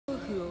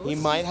He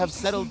might have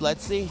settled.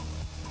 Let's see.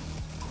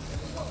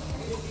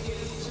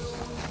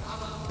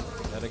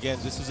 And again,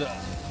 this is a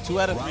 2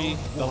 out of 3.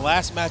 The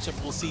last matchup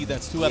we'll see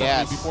that's 2 out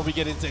of 3 before we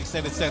get into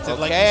extended sets. And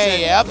like you said,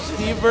 yep,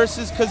 Steve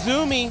versus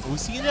Kazumi. We've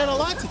seen that a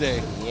lot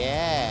today.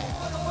 Yeah.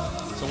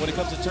 So when it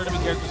comes to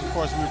tournament characters, of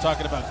course, we were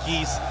talking about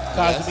Geese,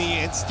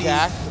 Kazumi, and Steve.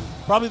 Jack.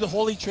 Probably the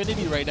holy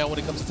trinity right now when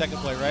it comes to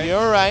Tekken play, right?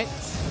 You're right.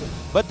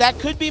 But that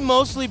could be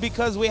mostly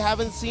because we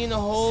haven't seen a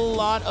whole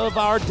lot of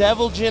our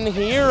Devil Jin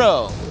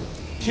hero.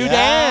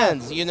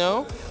 Dans, you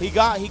know? He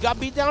got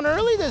beat down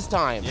early this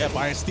time. Yeah,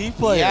 by a Steve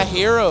player. Yeah,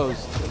 heroes.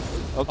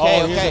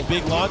 Okay, here's a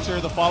big launcher.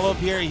 The follow-up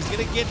here. He's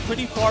going to get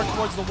pretty far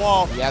towards the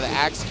wall. Yeah, the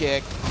axe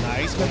kick.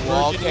 Nice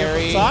wall conversion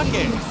carry. here from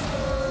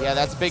Take. Yeah,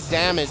 that's big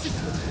damage.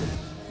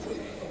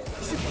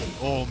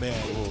 Oh,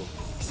 man.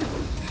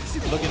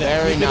 Look at that.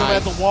 Very Keeping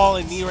nice. him at the wall,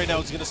 and Knee right now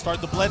is going to start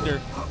the blender.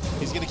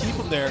 He's going to keep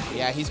him there.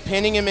 Yeah, he's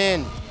pinning him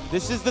in.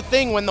 This is the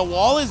thing. When the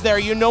wall is there,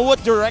 you know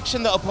what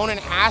direction the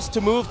opponent has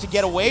to move to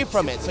get away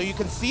from it. So you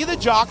can see the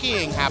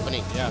jockeying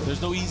happening. Yeah,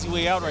 there's no easy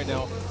way out right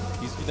now.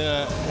 He's going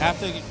to have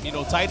to, you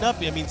know, tighten up.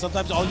 I mean,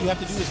 sometimes all you have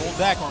to do is hold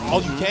back, or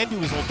all you can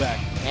do is hold back.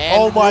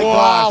 And oh, my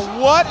gosh.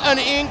 What an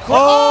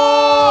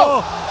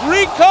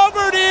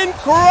recovered in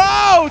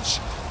crouch.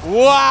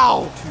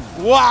 Wow.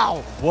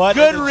 Wow. What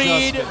good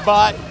read,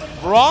 but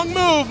wrong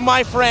move,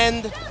 my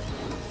friend. Okay.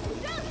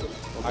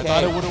 I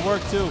thought it would have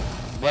worked, too.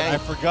 But I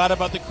forgot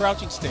about the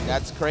crouching sting.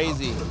 That's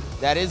crazy.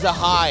 That is a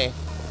high.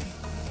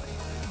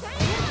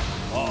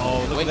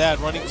 Uh-oh, look at that,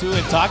 running to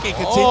it. Take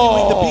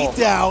continuing the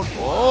beatdown.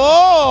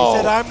 Oh! He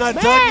said, I'm not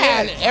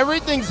done yet.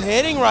 Everything's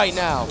hitting right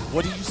now.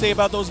 What did you say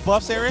about those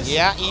buffs, Eris?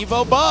 Yeah,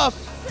 Evo buff.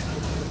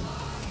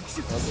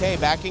 Okay,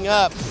 backing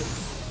up.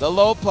 The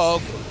low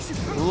poke,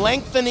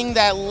 lengthening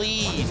that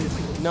lead.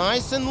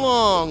 Nice and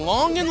long,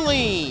 long and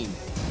lean.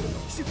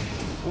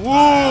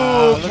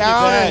 Woo,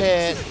 counter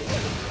hit.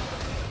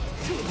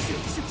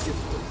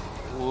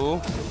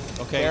 Ooh.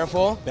 Okay.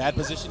 Careful. Bad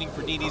positioning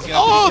for Nini. He's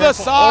gonna be the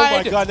side.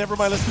 Oh my God, never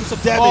mind. Let's do some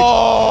damage.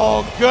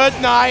 Oh, good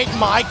night,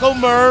 Michael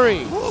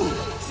Murray. Woo.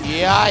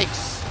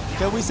 Yikes.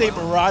 Can we say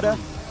Murata?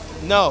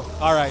 No.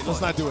 All right,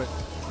 let's not do it.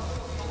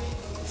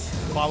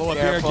 Follow up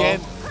Careful. here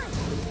again.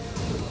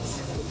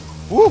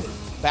 Woo.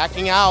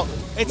 Backing out.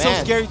 It's so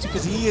scary too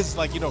because he is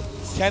like, you know,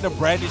 kind of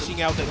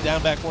brandishing out the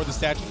down back or the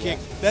statue kick.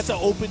 That's an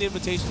open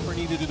invitation for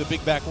Knee to do the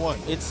big back one.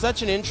 It's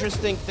such an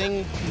interesting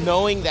thing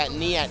knowing that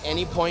Knee at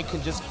any point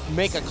can just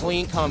make a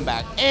clean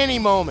comeback any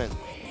moment.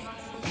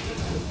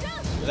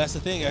 But that's the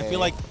thing. I feel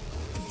like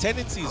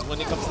tendencies when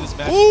it comes to this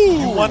match,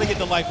 Ooh. you want to get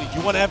the life lead. You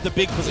want to have the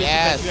big position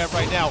that you have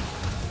right now.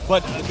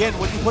 But again,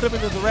 when you put him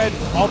into the red,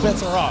 all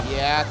bets are off.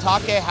 Yeah,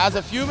 Take has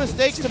a few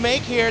mistakes to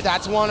make here.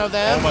 That's one of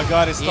them. Oh my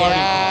God, it's starting.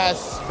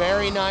 Yes,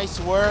 very nice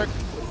work.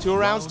 2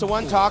 rounds to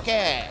 1, Take.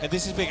 And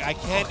this is big. I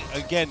can't,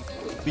 again,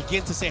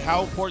 begin to say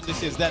how important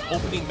this is, that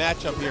opening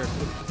matchup here.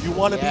 You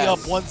want to be up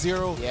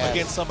 1-0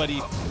 against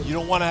somebody. You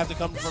don't want to have to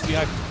come from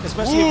behind,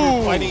 especially if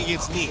you're fighting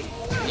against Knee.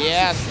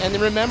 Yes, and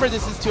then remember,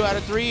 this is 2 out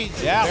of 3.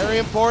 Yeah. Very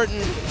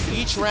important.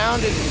 Each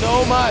round is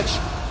so much.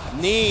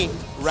 Knee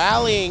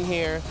rallying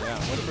here. Yeah,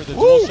 went for the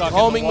dual shock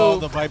homing the wall,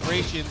 move. the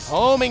vibrations.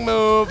 Homing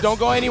move. Don't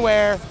go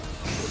anywhere.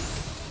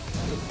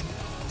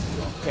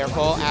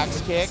 Careful, axe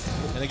kick.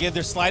 And again,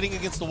 they're sliding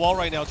against the wall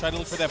right now, trying to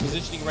look for that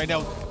positioning right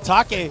now.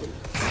 Take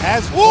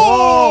has...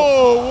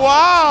 Whoa!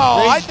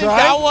 Wow! Range I think drive?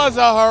 that was a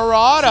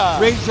Harada.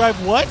 Range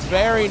drive what?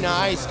 Very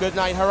nice. Good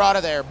night,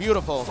 Harada there.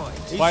 Beautiful.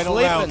 He's Final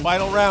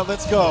round.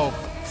 Let's go.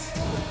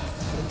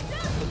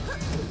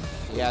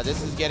 Yeah,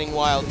 this is getting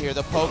wild here.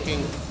 The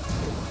poking.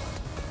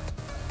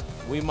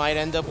 We might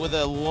end up with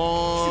a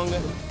long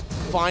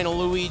final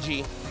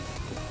Luigi.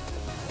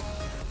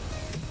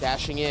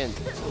 Dashing in.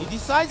 He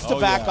decides to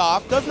back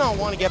off. Does not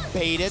want to get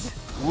baited.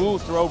 Woo,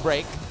 throw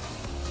break.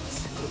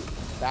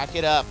 Back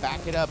it up,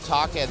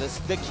 Take. This is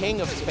the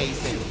king of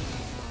spacing.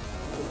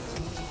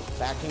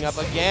 Backing up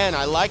again.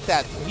 I like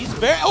that. He's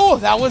very... Oh,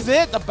 that was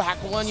it. The back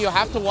one. You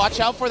have to watch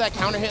out for that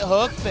counter hit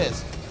hook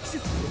fist.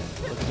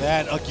 Look at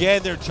that.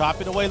 Again, they're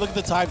chopping away. Look at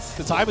the time.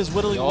 The time is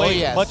whittling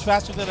away much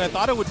faster than I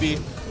thought it would be.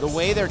 The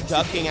way they're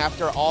ducking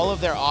after all of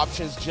their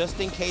options just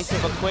in case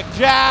of a quick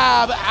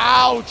jab.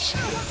 Ouch!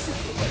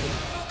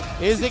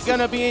 Is it going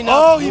to be enough?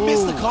 Oh, he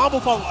missed the combo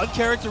fall.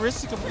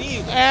 Uncharacteristic of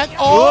Knee. And,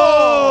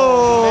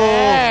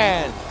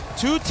 man.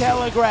 To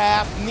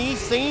telegraph. Knee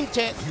seen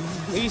it.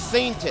 He's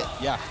seen it.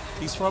 Yeah,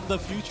 he's from the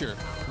future.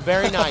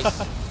 Very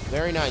nice.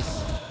 Very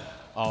nice.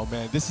 Oh,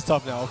 man, this is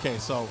tough now. Okay,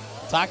 so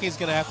Take is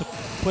going to have to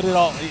put it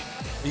all.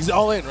 He's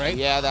all in, right?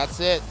 Yeah,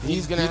 that's it.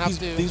 He's going to have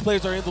to. These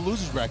players are in the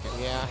loser's bracket.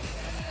 Yeah.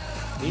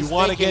 You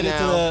want to get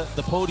into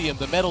the podium,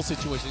 the medal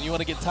situation. You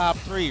want to get top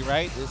 3,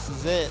 right? This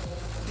is it.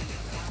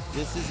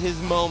 This is his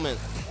moment.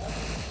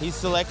 He's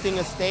selecting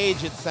a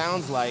stage, it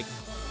sounds like.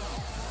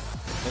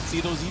 Let's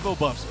see those Evo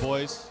buffs,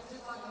 boys.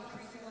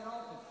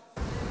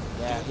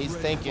 Yeah, he's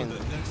thinking.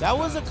 That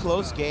was a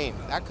close game.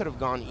 That could have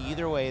gone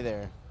either way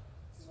there.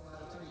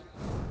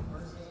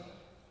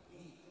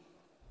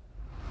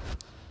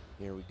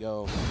 Here we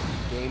go.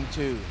 Game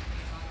 2.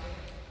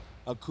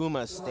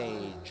 Akuma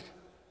stage.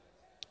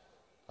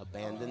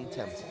 abandoned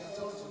temple.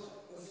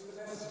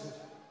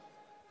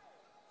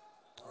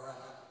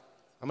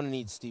 I'm going to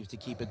need Steve to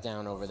keep it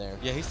down over there.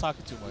 Yeah, he's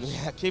talking too much.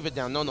 Yeah, keep it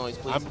down. No noise,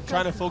 please. I'm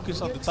trying to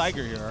focus on the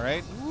Tiger here, all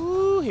right?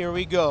 Woo, here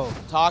we go.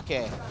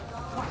 Take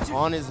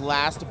on his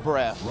last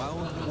breath.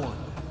 Round 1.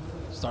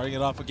 Starting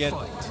it off again.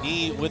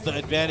 Knee with the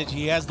advantage.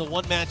 He has the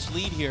one-match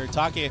lead here.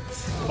 Take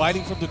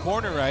fighting from the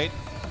corner, right?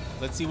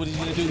 Let's see what he's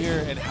going to do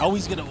here and how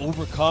he's going to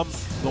overcome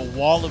the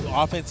wall of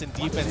offense and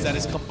defense that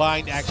is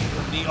combined action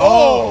from Knee.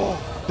 Oh!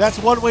 That's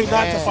one way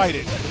not to fight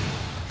it.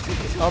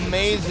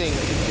 Amazing.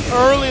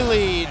 Early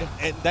lead.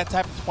 And that's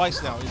happened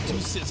twice now in 2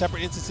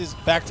 separate instances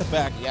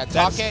back-to-back. Yeah,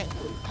 Take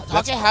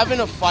having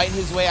to fight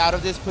his way out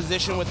of this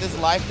position with this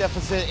life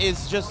deficit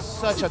is just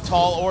such a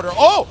tall order.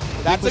 Oh,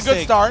 that's a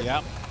good start.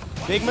 Yep.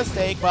 Big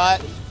mistake,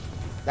 but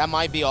that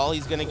might be all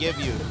he's going to give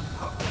you.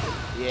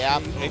 Yeah.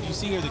 And you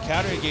see here the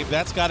counter game,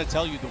 that's got to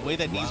tell you the way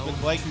that he's been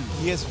playing,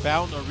 he has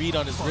found a read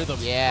on his rhythm.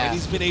 Yeah. And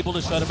he's been able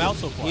to shut him out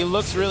so far. He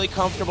looks really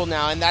comfortable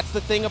now, and that's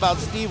the thing about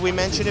Steve. We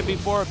mentioned it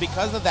before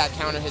because of that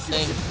counter hit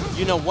thing.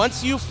 You know,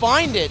 once you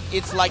find it,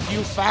 it's like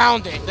you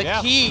found it. The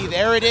key,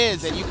 there it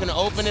is, and you can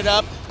open it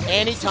up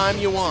anytime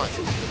you want.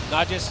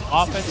 Not just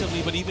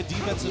offensively, but even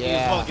defensively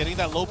as well, getting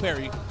that low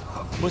parry.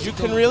 You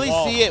can really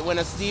see it when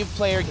a Steve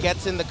player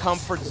gets in the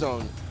comfort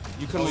zone.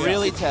 You can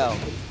really tell.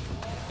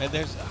 And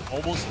there's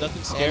almost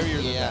nothing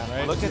scarier than that,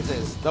 right? Look at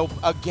this.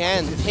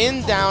 Again,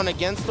 pinned down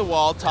against the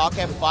wall.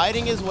 Take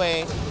fighting his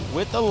way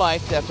with the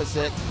life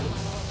deficit.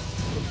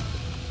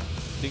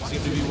 Things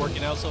seem to be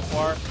working out so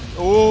far.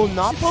 Oh,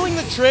 not pulling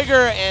the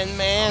trigger, and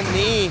man,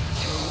 Knee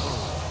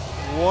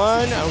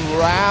 1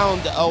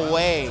 round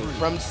away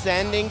from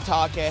sending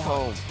Take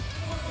home.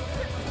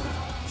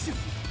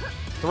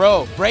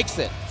 Throw, breaks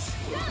it.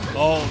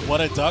 Oh,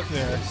 what a duck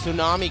there.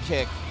 Tsunami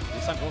kick.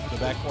 This time going for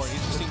the backcourt.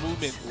 Interesting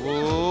movement.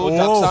 Ooh,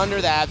 ducks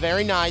under that.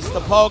 Very nice.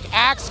 The poke.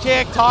 Axe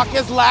kick.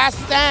 Take's last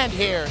stand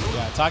here.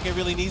 Yeah, Take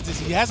really needs this.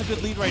 He has a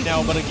good lead right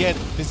now, but again,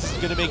 this is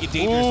going to make it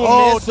dangerous.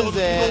 Ooh, you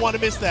don't want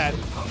to miss that.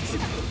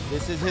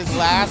 This is his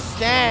last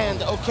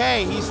stand.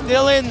 Okay, he's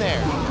still in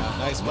there. Yeah,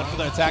 nice one for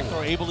the attack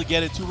throw. Able to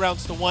get it 2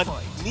 rounds to 1.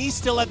 Knee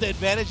still at the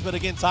advantage, but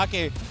again, Take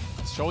is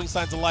showing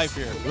signs of life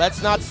here.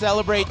 Let's not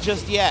celebrate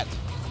just yet.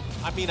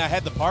 I mean, I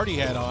had the party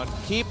hat on.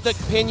 Keep the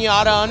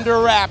pinata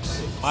under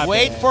wraps.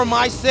 Wait for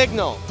my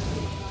signal.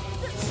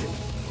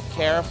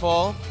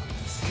 Careful.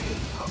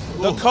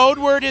 The code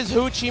word is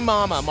Hoochie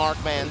Mama,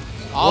 Markman.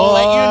 I'll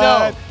let you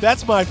know.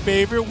 That's my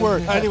favorite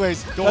word.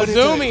 Anyways, going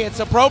Kazumi,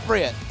 it's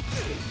appropriate.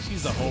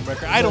 She's a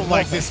homewrecker. I don't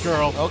like this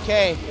girl.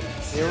 Okay,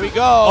 here we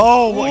go.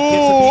 Oh, what gets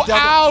a beat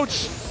down.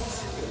 Ouch.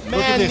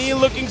 Man, Knee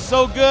looking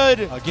so good.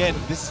 Again,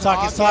 this is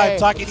Take's time.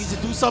 Take needs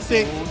to do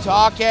something.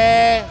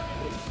 Take.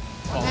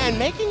 Man,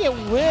 making it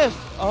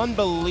whiff,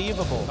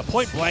 unbelievable. A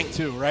point blank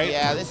too, right?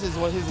 Yeah, this is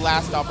his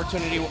last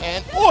opportunity,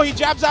 and he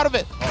jabs out of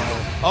it.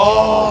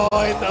 Oh,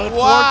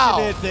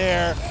 unfortunate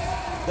there.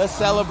 The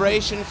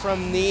celebration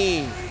from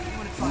Knee.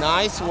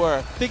 Nice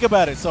work. Think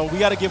about it. So we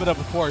got to give it up,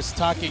 of course.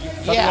 Take,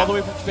 all the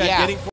way from Japan, getting